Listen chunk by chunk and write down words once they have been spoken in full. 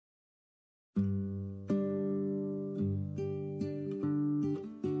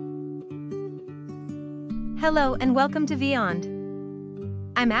Hello and welcome to Vyond.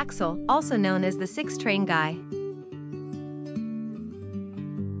 I'm Axel, also known as the 6 Train Guy.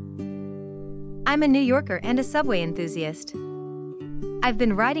 I'm a New Yorker and a subway enthusiast. I've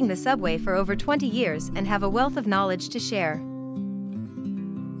been riding the subway for over 20 years and have a wealth of knowledge to share.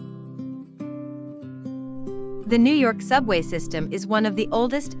 The New York subway system is one of the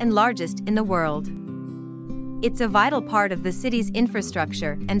oldest and largest in the world. It's a vital part of the city's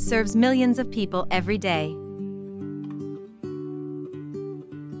infrastructure and serves millions of people every day.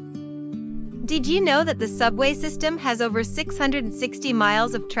 Did you know that the subway system has over 660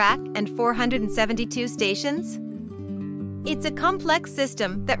 miles of track and 472 stations? It's a complex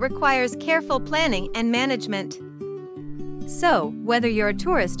system that requires careful planning and management. So, whether you're a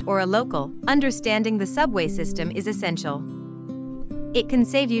tourist or a local, understanding the subway system is essential. It can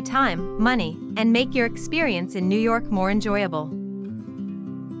save you time, money, and make your experience in New York more enjoyable.